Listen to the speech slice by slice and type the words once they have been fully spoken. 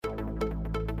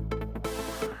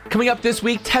Coming up this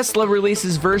week, Tesla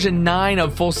releases version 9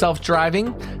 of full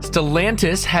self-driving.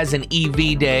 Stellantis has an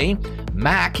EV day.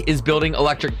 Mack is building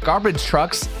electric garbage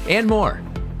trucks, and more.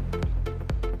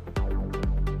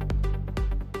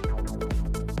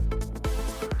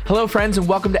 Hello, friends, and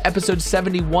welcome to episode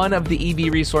 71 of the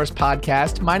EV Resource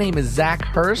Podcast. My name is Zach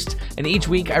Hurst, and each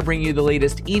week I bring you the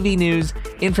latest EV news,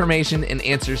 information, and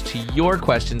answers to your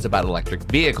questions about electric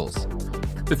vehicles.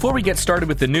 Before we get started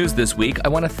with the news this week, I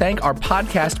want to thank our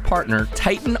podcast partner,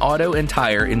 Titan Auto and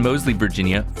Tire in Moseley,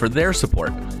 Virginia, for their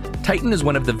support. Titan is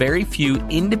one of the very few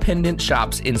independent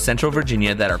shops in Central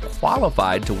Virginia that are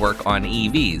qualified to work on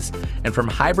EVs, and from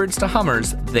hybrids to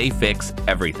Hummers, they fix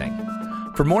everything.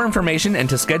 For more information and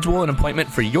to schedule an appointment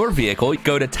for your vehicle,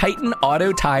 go to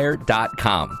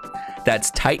TitanAutoTire.com.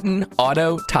 That's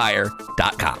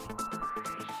TitanAutoTire.com.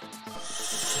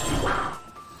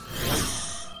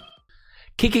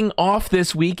 Kicking off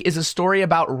this week is a story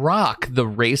about ROC, the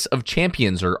Race of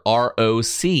Champions, or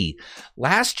ROC.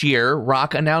 Last year,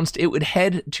 ROC announced it would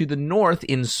head to the north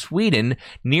in Sweden,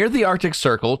 near the Arctic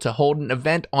Circle, to hold an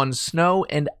event on snow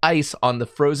and ice on the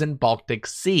frozen Baltic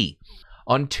Sea.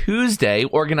 On Tuesday,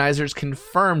 organizers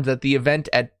confirmed that the event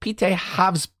at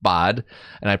Pitehavsbad,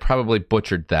 and I probably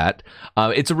butchered that,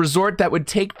 it's a resort that would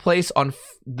take place on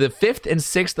the 5th and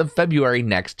 6th of February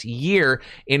next year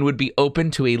and would be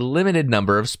open to a limited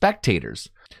number of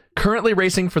spectators. Currently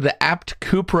racing for the Abt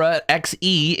Cupra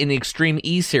XE in the Extreme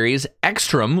E Series,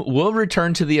 Ekstrom will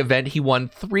return to the event he won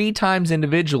 3 times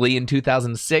individually in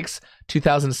 2006,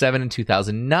 2007, and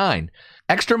 2009.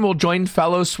 Ekstrom will join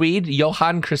fellow Swede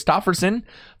Johan Kristoffersson,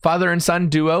 father and son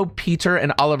duo Peter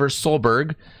and Oliver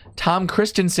Solberg, Tom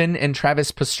Christensen and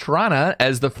Travis Pastrana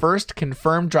as the first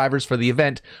confirmed drivers for the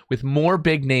event, with more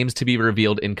big names to be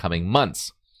revealed in coming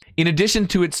months. In addition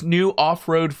to its new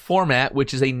off-road format,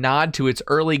 which is a nod to its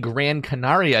early Gran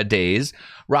Canaria days,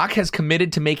 ROC has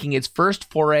committed to making its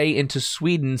first foray into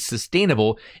Sweden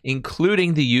sustainable,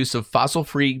 including the use of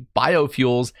fossil-free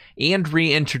biofuels and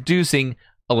reintroducing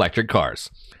electric cars.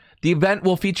 The event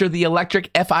will feature the electric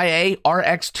FIA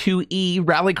RX2E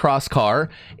rallycross car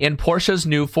and Porsche's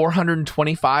new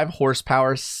 425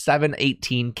 horsepower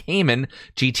 718 Cayman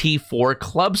GT4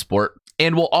 Club Sport,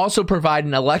 and will also provide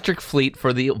an electric fleet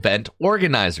for the event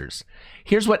organizers.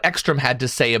 Here's what Ekstrom had to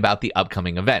say about the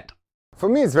upcoming event. For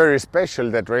me, it's very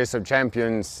special that Race of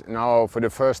Champions now for the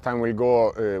first time will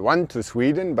go one to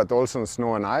Sweden, but also on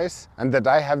snow and ice, and that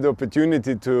I have the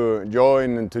opportunity to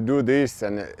join and to do this,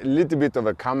 and a little bit of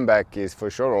a comeback is for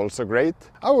sure also great.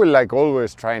 I will, like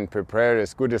always, try and prepare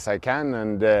as good as I can,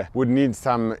 and would need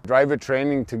some driver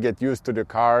training to get used to the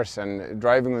cars and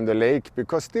driving on the lake,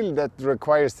 because still that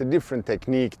requires a different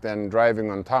technique than driving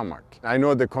on tarmac. I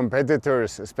know the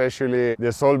competitors, especially the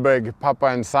Solberg Papa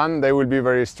and son, they will be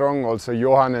very strong, also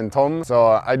Johan and Tom.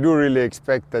 So I do really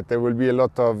expect that there will be a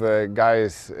lot of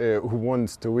guys who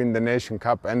wants to win the Nation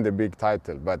Cup and the big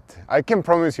title. But I can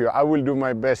promise you, I will do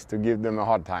my best to give them a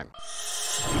hard time.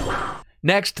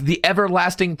 Next, the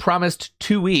everlasting promised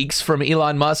 2 weeks from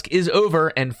Elon Musk is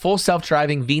over, and full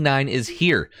self-driving V9 is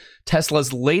here.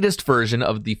 Tesla's latest version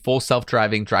of the full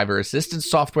self-driving driver assistance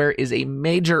software is a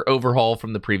major overhaul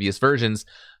from the previous versions,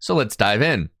 so let's dive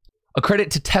in. A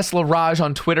credit to Tesla Raj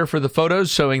on Twitter for the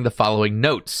photos showing the following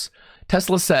notes.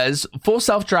 Tesla says, full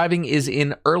self-driving is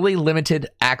in early limited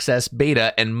access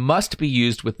beta and must be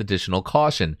used with additional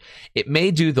caution. It may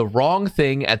do the wrong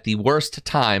thing at the worst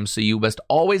time, so you must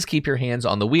always keep your hands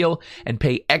on the wheel and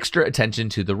pay extra attention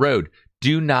to the road.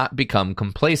 Do not become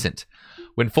complacent.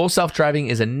 When full self-driving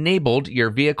is enabled, your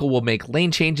vehicle will make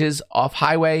lane changes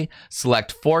off-highway,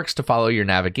 select forks to follow your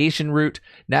navigation route,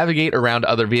 navigate around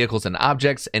other vehicles and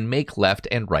objects, and make left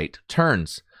and right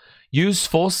turns. Use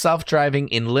full self-driving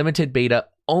in limited beta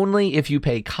only if you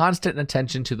pay constant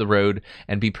attention to the road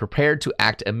and be prepared to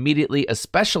act immediately,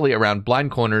 especially around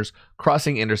blind corners,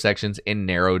 crossing intersections, and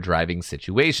narrow driving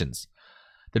situations.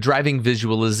 The driving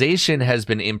visualization has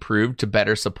been improved to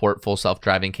better support full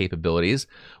self-driving capabilities.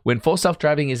 When full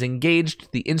self-driving is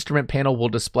engaged, the instrument panel will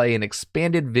display an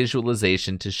expanded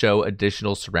visualization to show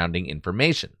additional surrounding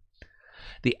information.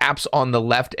 The apps on the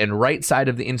left and right side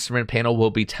of the instrument panel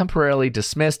will be temporarily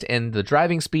dismissed, and the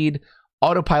driving speed,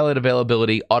 autopilot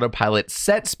availability, autopilot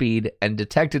set speed, and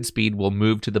detected speed will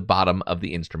move to the bottom of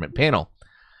the instrument panel.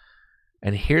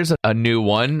 And here's a new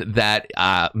one that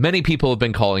many people have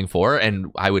been calling for, and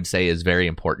I would say is very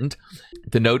important.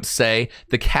 The notes say,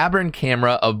 the cabin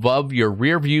camera above your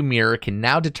rear view mirror can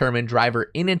now determine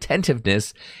driver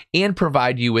inattentiveness and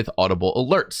provide you with audible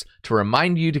alerts to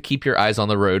remind you to keep your eyes on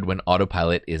the road when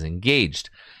autopilot is engaged.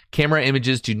 Camera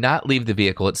images do not leave the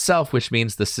vehicle itself, which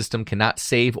means the system cannot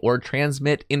save or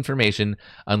transmit information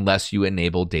unless you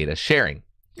enable data sharing.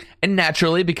 And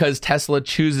naturally, because Tesla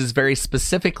chooses very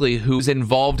specifically who's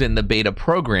involved in the beta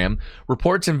program,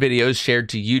 reports and videos shared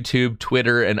to YouTube,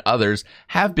 Twitter, and others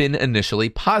have been initially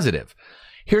positive.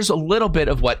 Here's a little bit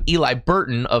of what Eli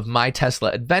Burton of My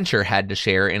Tesla Adventure had to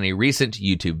share in a recent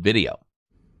YouTube video.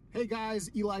 Hey guys,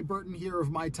 Eli Burton here of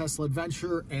My Tesla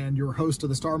Adventure and your host of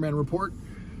the Starman Report.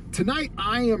 Tonight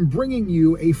I am bringing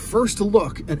you a first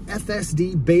look at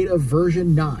FSD Beta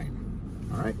version 9.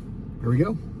 All right, here we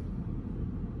go.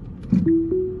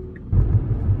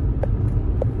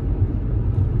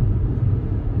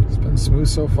 It's been smooth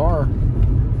so far.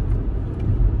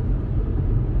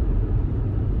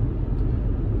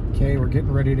 Okay, we're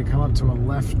getting ready to come up to a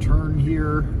left turn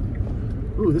here.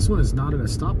 Ooh, this one is not at a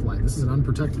stoplight. This is an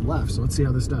unprotected left, so let's see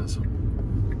how this does.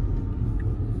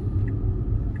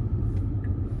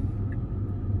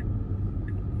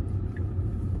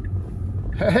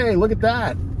 Hey, look at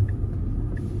that.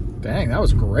 Dang, that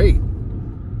was great.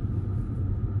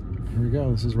 Here we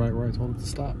go. This is right where I told it to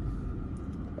stop.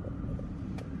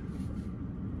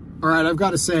 All right, I've got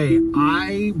to say,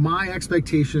 my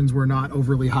expectations were not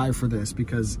overly high for this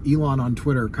because Elon on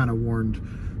Twitter kind of warned,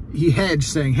 he hedged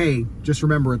saying, hey, just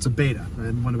remember it's a beta,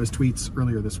 in one of his tweets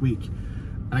earlier this week.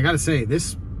 And I got to say,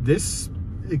 this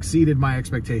exceeded my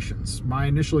expectations. My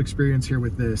initial experience here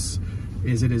with this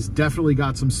is it has definitely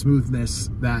got some smoothness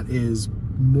that is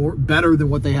better than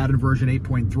what they had in version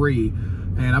 8.3.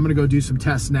 And I'm going to go do some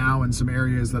tests now in some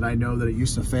areas that I know that it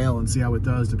used to fail and see how it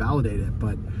does to validate it.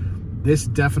 But this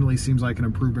definitely seems like an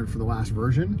improvement for the last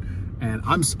version. And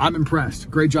I'm impressed.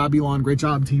 Great job, Elon. Great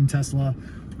job, Team Tesla.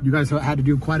 You guys had to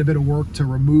do quite a bit of work to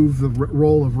remove the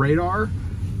role of radar.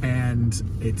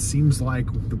 And it seems like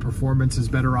the performance is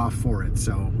better off for it.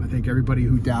 So I think everybody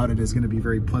who doubted is going to be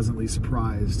very pleasantly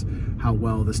surprised how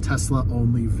well this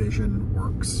Tesla-only vision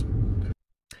works.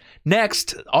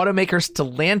 Next, automaker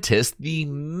Stellantis, the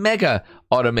mega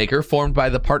automaker formed by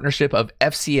the partnership of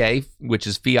FCA, which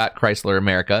is Fiat Chrysler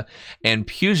America, and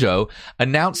Peugeot,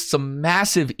 announced some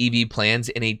massive EV plans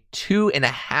in a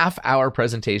 2.5-hour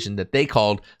presentation that they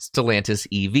called Stellantis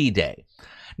EV Day.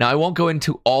 Now, I won't go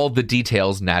into all the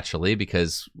details naturally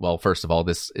because, well, first of all,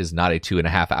 this is not a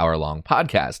 2.5-hour long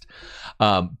podcast.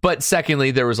 But secondly,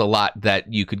 there was a lot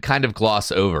that you could kind of gloss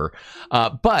over.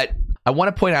 But I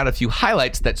want to point out a few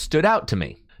highlights that stood out to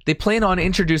me. They plan on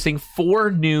introducing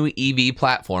 4 new EV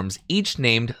platforms, each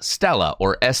named Stella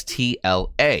or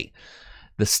STLA.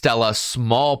 The Stella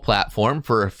Small platform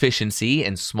for efficiency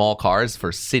and small cars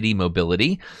for city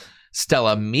mobility.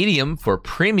 Stella Medium for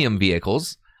premium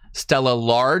vehicles. Stella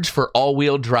Large for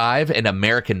all-wheel drive and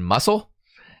American muscle,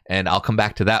 and I'll come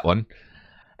back to that one,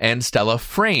 and Stella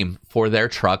Frame for their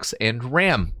trucks and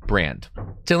Ram brand.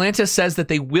 Stellantis says that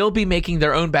they will be making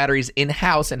their own batteries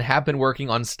in-house and have been working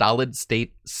on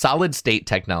solid-state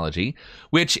technology,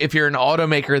 which if you're an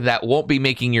automaker that won't be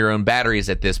making your own batteries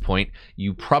at this point,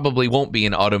 you probably won't be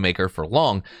an automaker for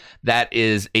long. That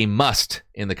is a must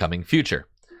in the coming future.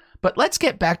 But let's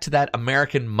get back to that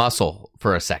American muscle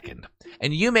for a second.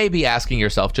 And you may be asking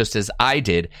yourself, just as I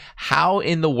did, how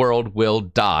in the world will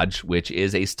Dodge, which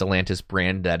is a Stellantis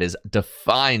brand that is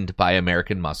defined by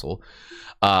American muscle,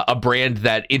 a brand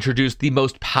that introduced the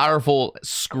most powerful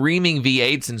screaming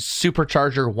V8s and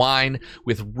supercharger whine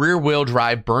with rear-wheel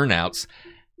drive burnouts,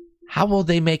 how will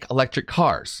they make electric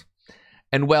cars?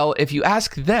 And well, if you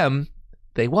ask them,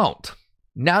 they won't.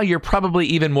 Now you're probably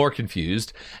even more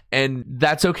confused, and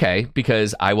that's okay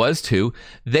because I was too.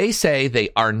 They say they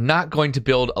are not going to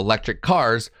build electric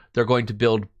cars, they're going to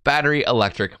build battery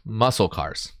electric muscle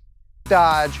cars.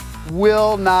 Dodge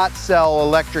will not sell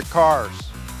electric cars.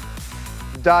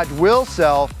 Dodge will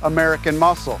sell American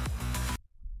muscle.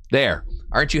 There.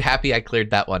 Aren't you happy I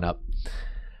cleared that one up?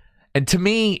 And to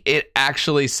me, it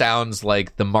actually sounds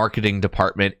like the marketing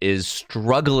department is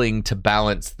struggling to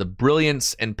balance the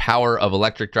brilliance and power of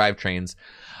electric drivetrains,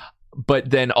 but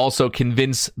then also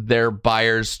convince their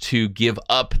buyers to give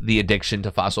up the addiction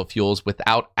to fossil fuels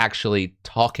without actually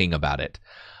talking about it.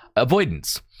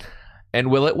 Avoidance.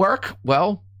 And will it work?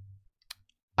 Well,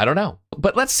 I don't know.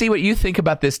 But let's see what you think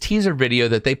about this teaser video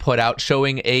that they put out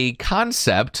showing a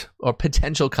concept or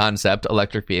potential concept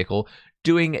electric vehicle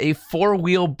doing a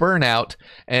 4-wheel burnout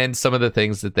and some of the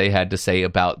things that they had to say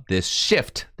about this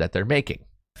shift that they're making.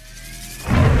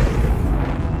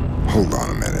 Hold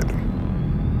on a minute.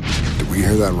 Did we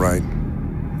hear that right?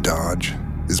 Dodge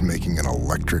is making an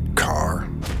electric car?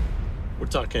 We're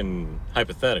talking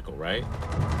hypothetical, right?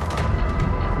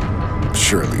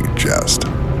 Surely you jest.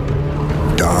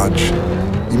 Dodge?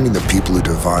 You mean the people who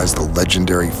devised the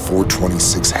legendary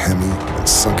 426 Hemi and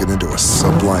sunk it into a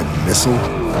sublime missile?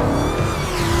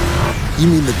 You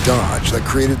mean the Dodge that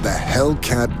created the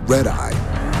Hellcat Red Eye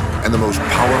and the most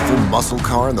powerful muscle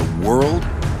car in the world?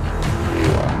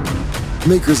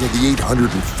 Makers of the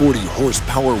 840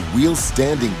 horsepower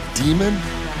wheel-standing Demon?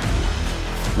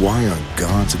 Why on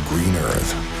God's green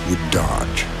earth would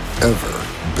Dodge ever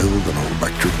build an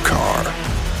electric car?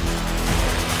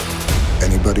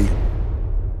 Anybody?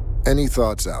 Any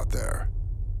thoughts out there?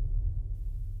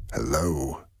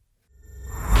 Hello?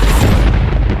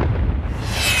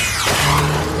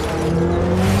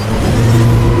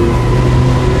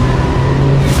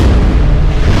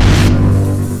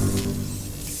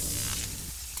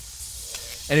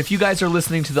 And if you guys are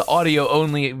listening to the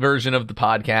audio-only version of the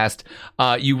podcast,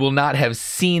 you will not have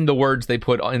seen the words they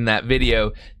put in that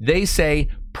video. They say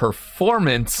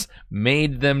performance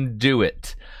made them do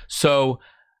it. So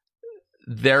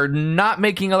they're not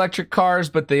making electric cars,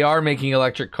 but they are making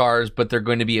electric cars, but they're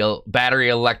going to be battery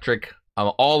electric,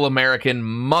 all-American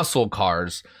muscle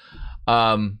cars.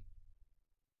 Yeah.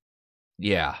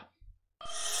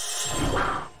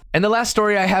 And the last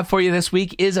story I have for you this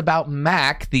week is about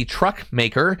Mack, the truck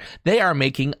maker. They are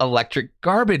making electric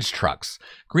garbage trucks.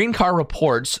 Green Car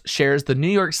Reports shares the New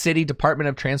York City Department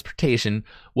of Transportation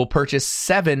will purchase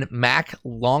 7 Mack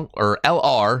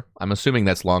LR. I'm assuming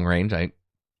that's long range. I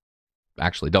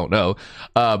actually don't know.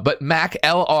 But Mack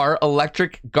LR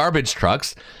electric garbage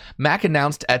trucks. Mack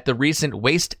announced at the recent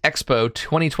Waste Expo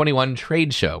 2021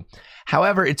 trade show.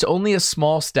 However, it's only a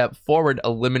small step forward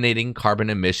eliminating carbon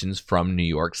emissions from New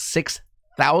York's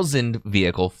 6,000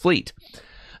 vehicle fleet.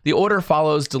 The order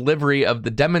follows delivery of the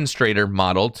demonstrator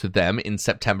model to them in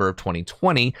September of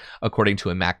 2020, according to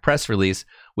a Mack press release,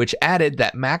 which added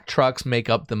that Mack trucks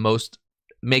make up most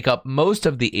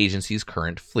of the agency's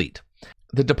current fleet.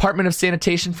 The Department of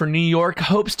Sanitation for New York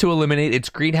hopes to eliminate its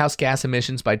greenhouse gas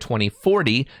emissions by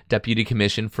 2040, Deputy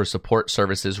Commission for Support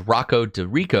Services Rocco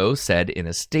DeRico said in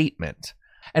a statement.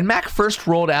 And Mack first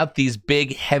rolled out these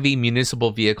big, heavy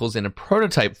municipal vehicles in a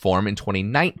prototype form in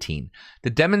 2019. The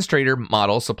demonstrator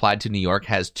model supplied to New York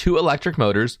has 2 electric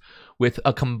motors with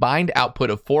a combined output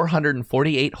of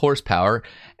 448 horsepower,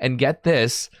 and get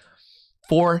this,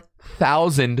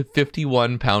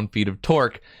 4,051 pound-feet of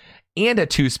torque, and a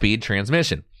 2-speed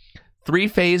transmission.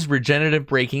 3-phase regenerative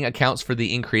braking accounts for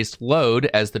the increased load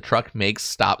as the truck makes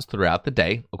stops throughout the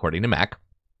day, according to Mack.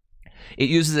 It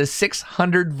uses a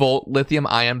 600-volt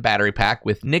lithium-ion battery pack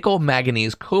with nickel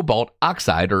manganese cobalt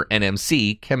oxide, or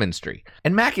NMC, chemistry.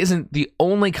 And Mack isn't the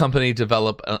only company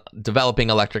developing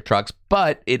electric trucks,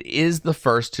 but it is the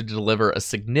first to deliver a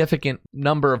significant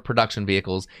number of production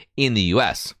vehicles in the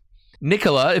U.S.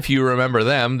 Nikola, if you remember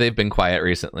them, they've been quiet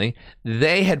recently.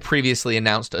 They had previously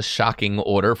announced a shocking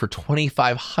order for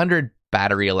 2,500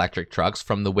 battery electric trucks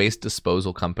from the waste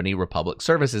disposal company Republic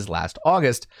Services last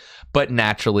August, but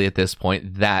naturally at this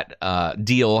point that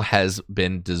deal has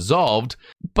been dissolved.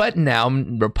 But now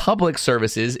Republic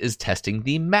Services is testing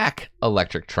the Mack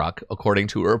electric truck, according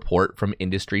to a report from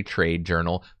industry trade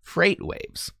journal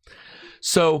FreightWaves.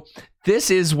 So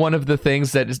this is one of the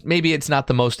things that is, maybe it's not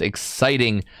the most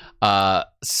exciting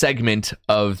segment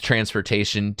of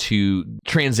transportation to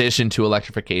transition to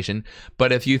electrification,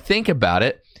 but if you think about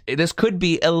it, this could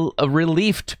be a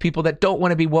relief to people that don't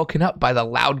want to be woken up by the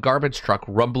loud garbage truck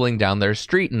rumbling down their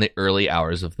street in the early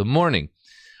hours of the morning.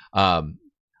 I'm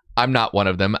not one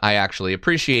of them. I actually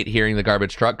appreciate hearing the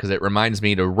garbage truck because it reminds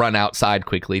me to run outside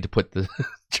quickly to put the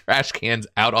trash cans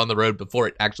out on the road before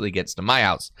it actually gets to my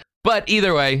house. But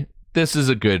either way, this is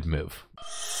a good move.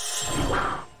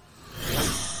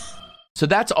 So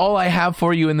that's all I have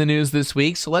for you in the news this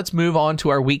week. So let's move on to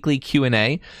our weekly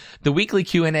Q&A. The weekly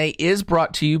Q&A is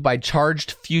brought to you by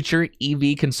Charged Future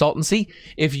EV Consultancy.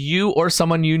 If you or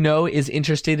someone you know is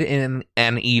interested in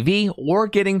an EV or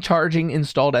getting charging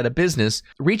installed at a business,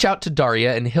 reach out to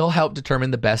Daria and he'll help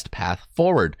determine the best path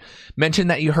forward. Mention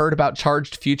that you heard about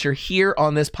Charged Future here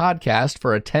on this podcast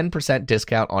for a 10%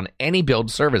 discount on any build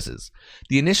services.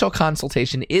 The initial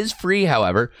consultation is free,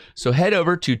 however, so head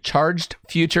over to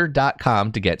chargedfuture.com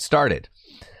to get started.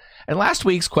 And last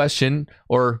week's question,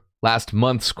 or last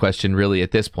month's question really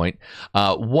at this point,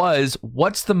 was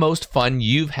what's the most fun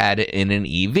you've had in an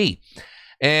EV?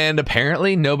 And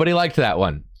apparently nobody liked that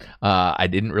one. I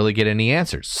didn't really get any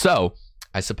answers. So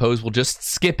I suppose we'll just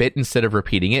skip it instead of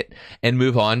repeating it and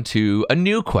move on to a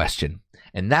new question.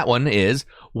 And that one is,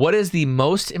 what is the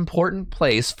most important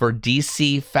place for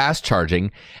DC fast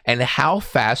charging and how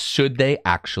fast should they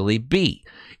actually be?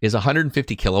 Is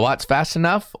 150 kilowatts fast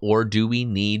enough, or do we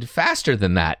need faster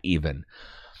than that even?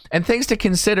 And things to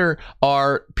consider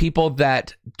are people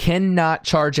that cannot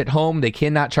charge at home, they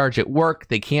cannot charge at work,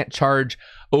 they can't charge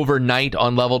overnight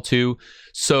on level 2.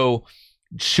 So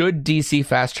should DC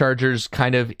fast chargers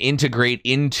kind of integrate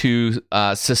into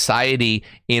society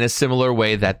in a similar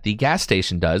way that the gas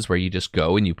station does, where you just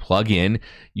go and you plug in,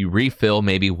 you refill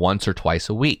maybe once or twice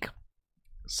a week?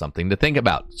 Something to think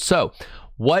about. So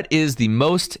what is the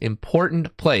most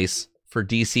important place for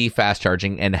DC fast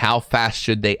charging, and how fast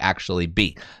should they actually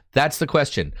be? That's the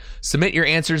question. Submit your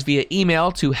answers via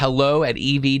email to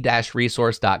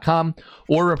hello@ev-resource.com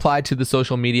or reply to the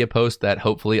social media post that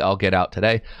hopefully I'll get out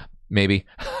today. Maybe.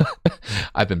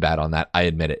 I've been bad on that. I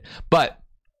admit it. But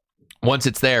once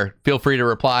it's there, feel free to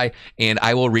reply and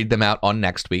I will read them out on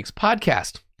next week's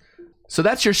podcast. So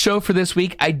that's your show for this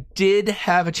week. I did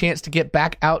have a chance to get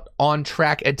back out on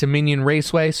track at Dominion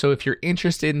Raceway. So if you're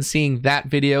interested in seeing that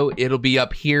video, it'll be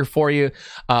up here for you.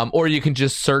 Or you can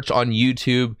just search on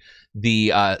YouTube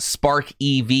the Spark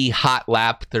EV Hot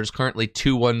Lap. There's currently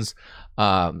two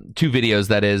videos,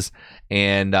 that is.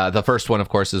 And the first one, of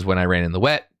course, is when I ran in the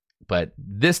wet. But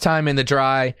this time in the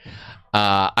dry,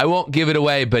 I won't give it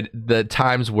away, but the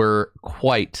times were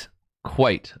quite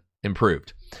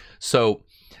improved. So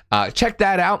check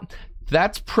that out.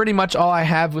 That's pretty much all I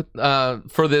have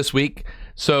for this week.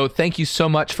 So thank you so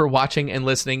much for watching and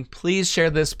listening. Please share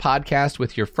this podcast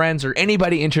with your friends or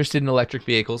anybody interested in electric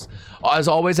vehicles. As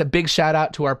always, a big shout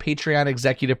out to our Patreon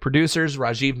executive producers,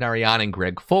 Rajiv Narayan and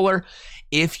Greg Fuller.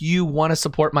 If you want to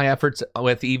support my efforts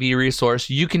with EV Resource,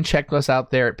 you can check us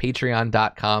out there at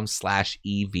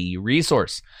patreon.com/EV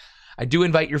Resource. I do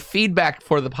invite your feedback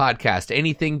for the podcast.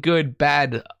 Anything good,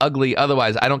 bad, ugly,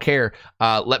 otherwise, I don't care.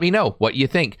 Let me know what you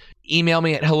think. Email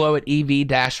me at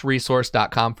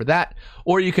hello@ev-resource.com for that.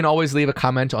 Or you can always leave a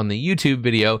comment on the YouTube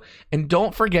video. And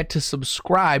don't forget to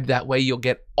subscribe. That way you'll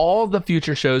get all the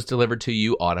future shows delivered to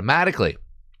you automatically.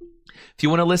 If you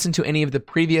want to listen to any of the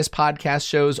previous podcast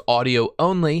shows audio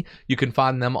only, you can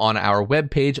find them on our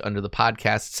webpage under the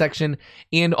podcast section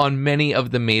and on many of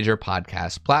the major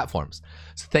podcast platforms.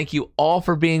 So thank you all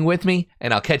for being with me,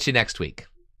 and I'll catch you next week.